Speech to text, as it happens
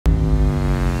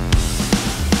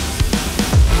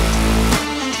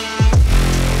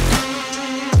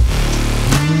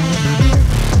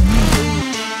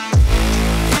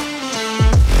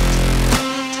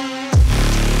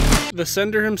The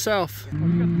sender himself.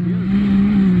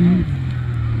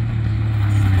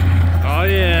 Oh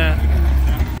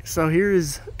yeah. So here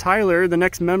is Tyler, the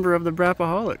next member of the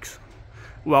Brapaholics.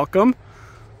 Welcome.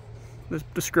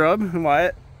 The scrub and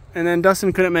Wyatt. And then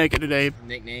Dustin couldn't make it today.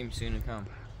 Nickname soon to come.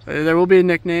 There will be a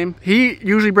nickname. He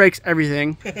usually breaks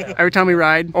everything every time we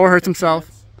ride or hurts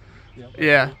himself.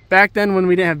 Yeah. Back then when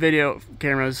we didn't have video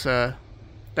cameras, that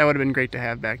would have been great to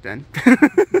have back then.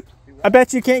 I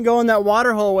bet you can't go in that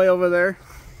water hole way over there.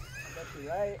 I bet you're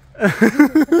right.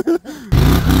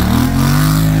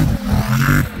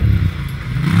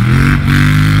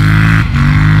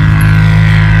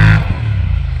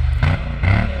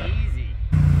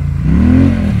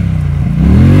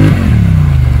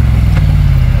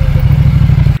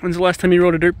 When's the last time you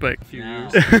rode a dirt bike? No.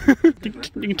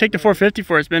 You can take the 450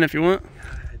 for a spin if you want.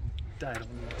 I don't know.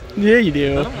 Yeah, you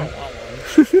do. I don't know one.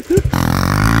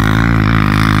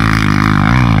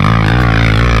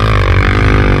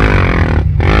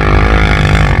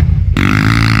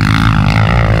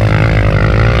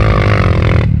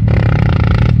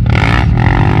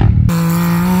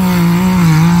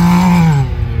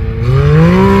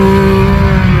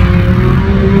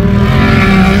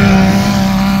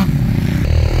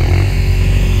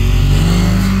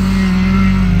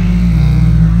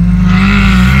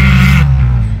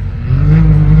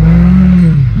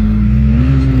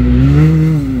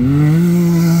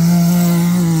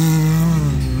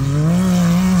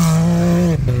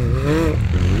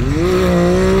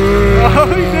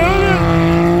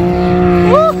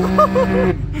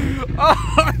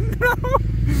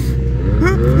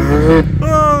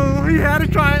 Oh, he had to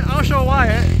try it. I'll show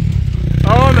Wyatt.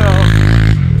 Oh no.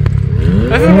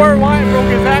 This is where Wyatt broke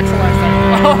his axle last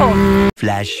time. Oh.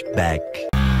 Flashback.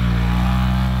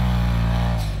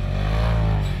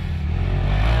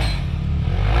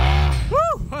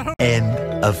 Woo! End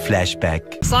of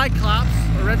flashback. Cyclops,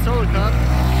 a red Solo Cup.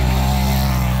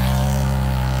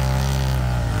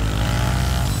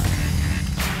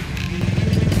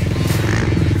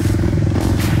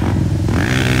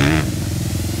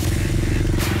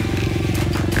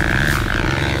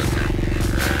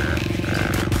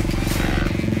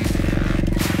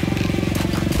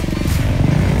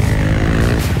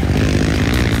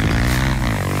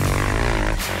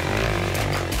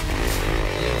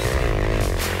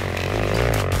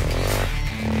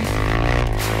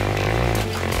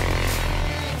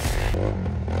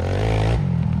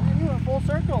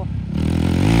 Circle.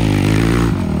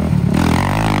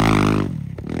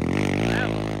 That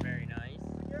looks very nice.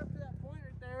 Get up to that point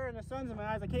right there and the sun's in my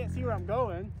eyes. I can't see where I'm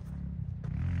going.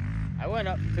 I went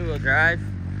up to a drive.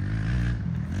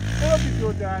 Pull up your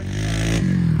fuel drive.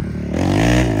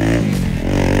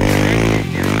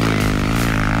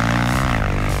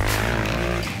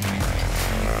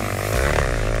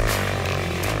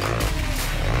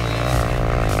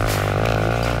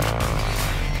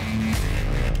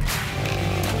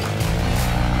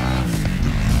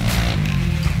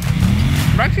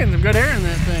 I'm actually getting some good air in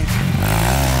that thing.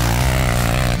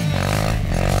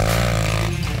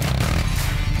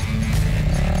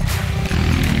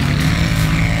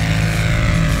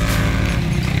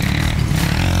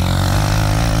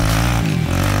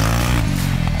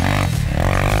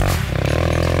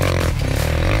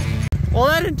 Well,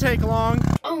 that didn't take long.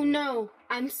 Oh no,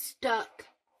 I'm stuck.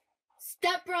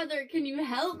 Stepbrother, can you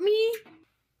help me?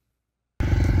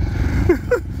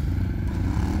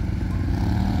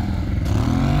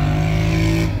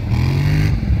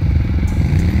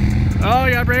 Oh,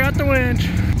 you gotta bring out the winch.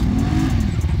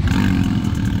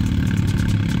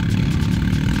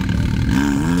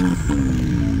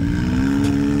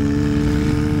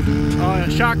 Oh, yeah,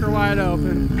 shocker wide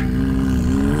open.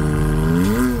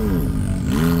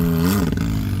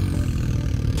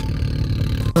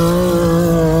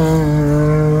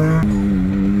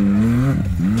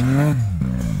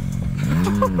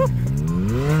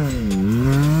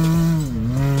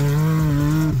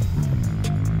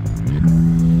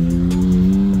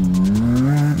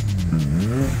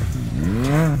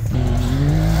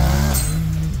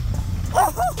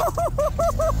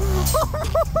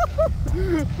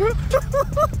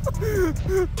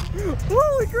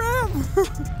 Holy crap!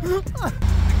 I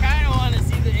kind of want to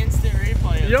see the instant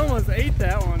replay. You almost ate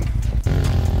that one.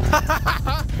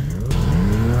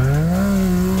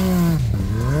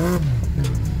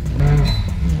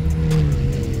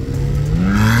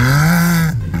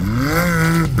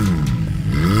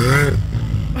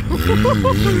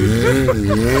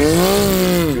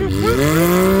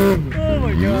 Oh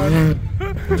my god.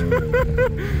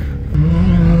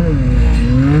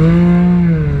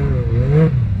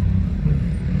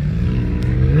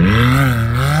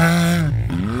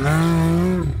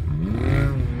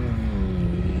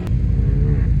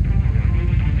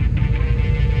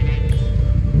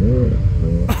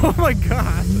 my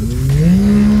god.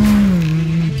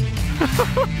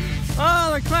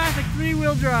 Oh, the classic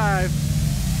 3-wheel drive.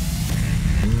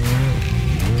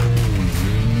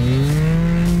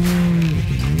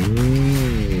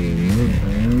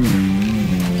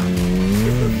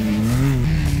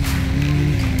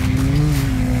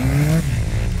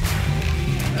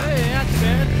 Hey, that's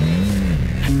bad.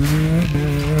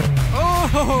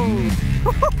 Oh!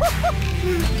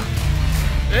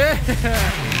 Yeah.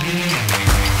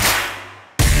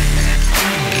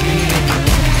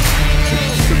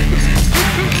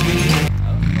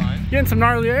 Getting some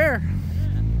gnarly air.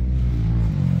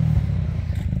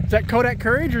 Is that Kodak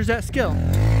courage or is that skill?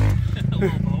 A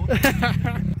little both.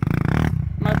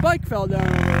 My bike fell down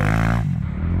over there.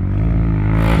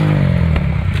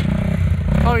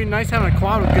 Probably nice having a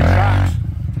quad with good shocks.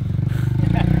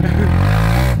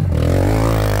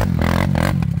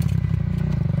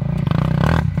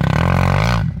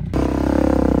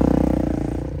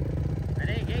 I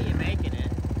didn't get you making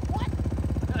it.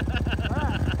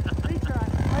 Retry.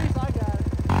 At least I got it.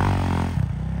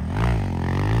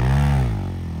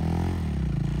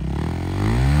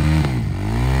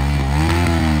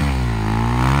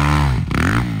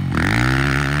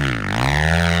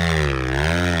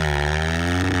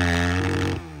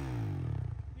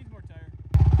 Needs more tire.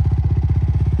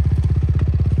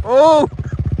 Oh!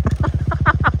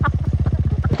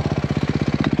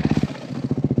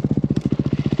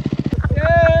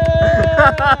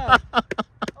 Yeah!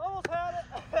 Almost had it.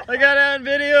 I got it on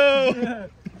video.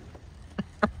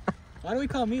 Why do we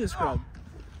call me the scrub?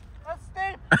 That's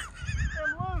steep. I'm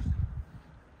loose.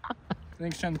 I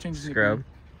think he's trying to change his Scrub.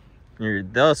 You're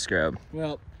the scrub.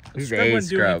 Well, He's scrub a wouldn't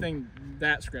do scrub. anything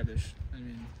that scrubbish. I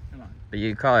mean, come on. But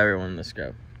you call everyone the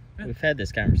scrub. Yeah. We've had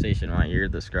this conversation why you're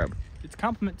the scrub. It's a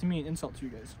compliment to me and insult to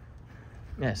you guys.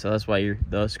 Yeah, so that's why you're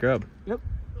the scrub. Yep.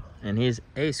 And he's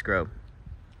a scrub.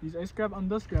 He's a scrub, I'm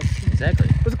the scrub. Exactly.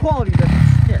 There's a quality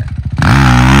difference. Yeah.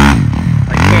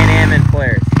 Like Can-Am and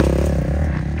Polaris.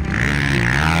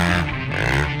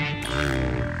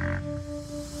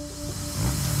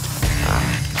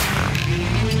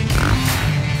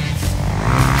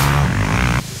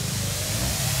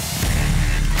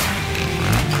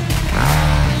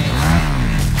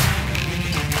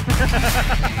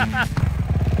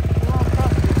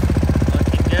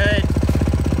 Looking good.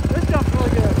 This jump's really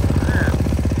good. Yeah.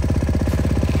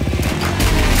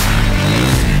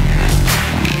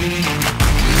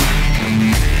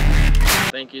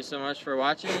 Thank you so much for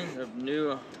watching the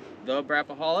new The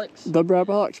Brapaholics. The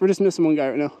Brapaholics. We're just missing one guy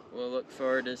right now. We'll look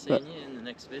forward to seeing you in the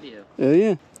next video.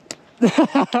 Yeah.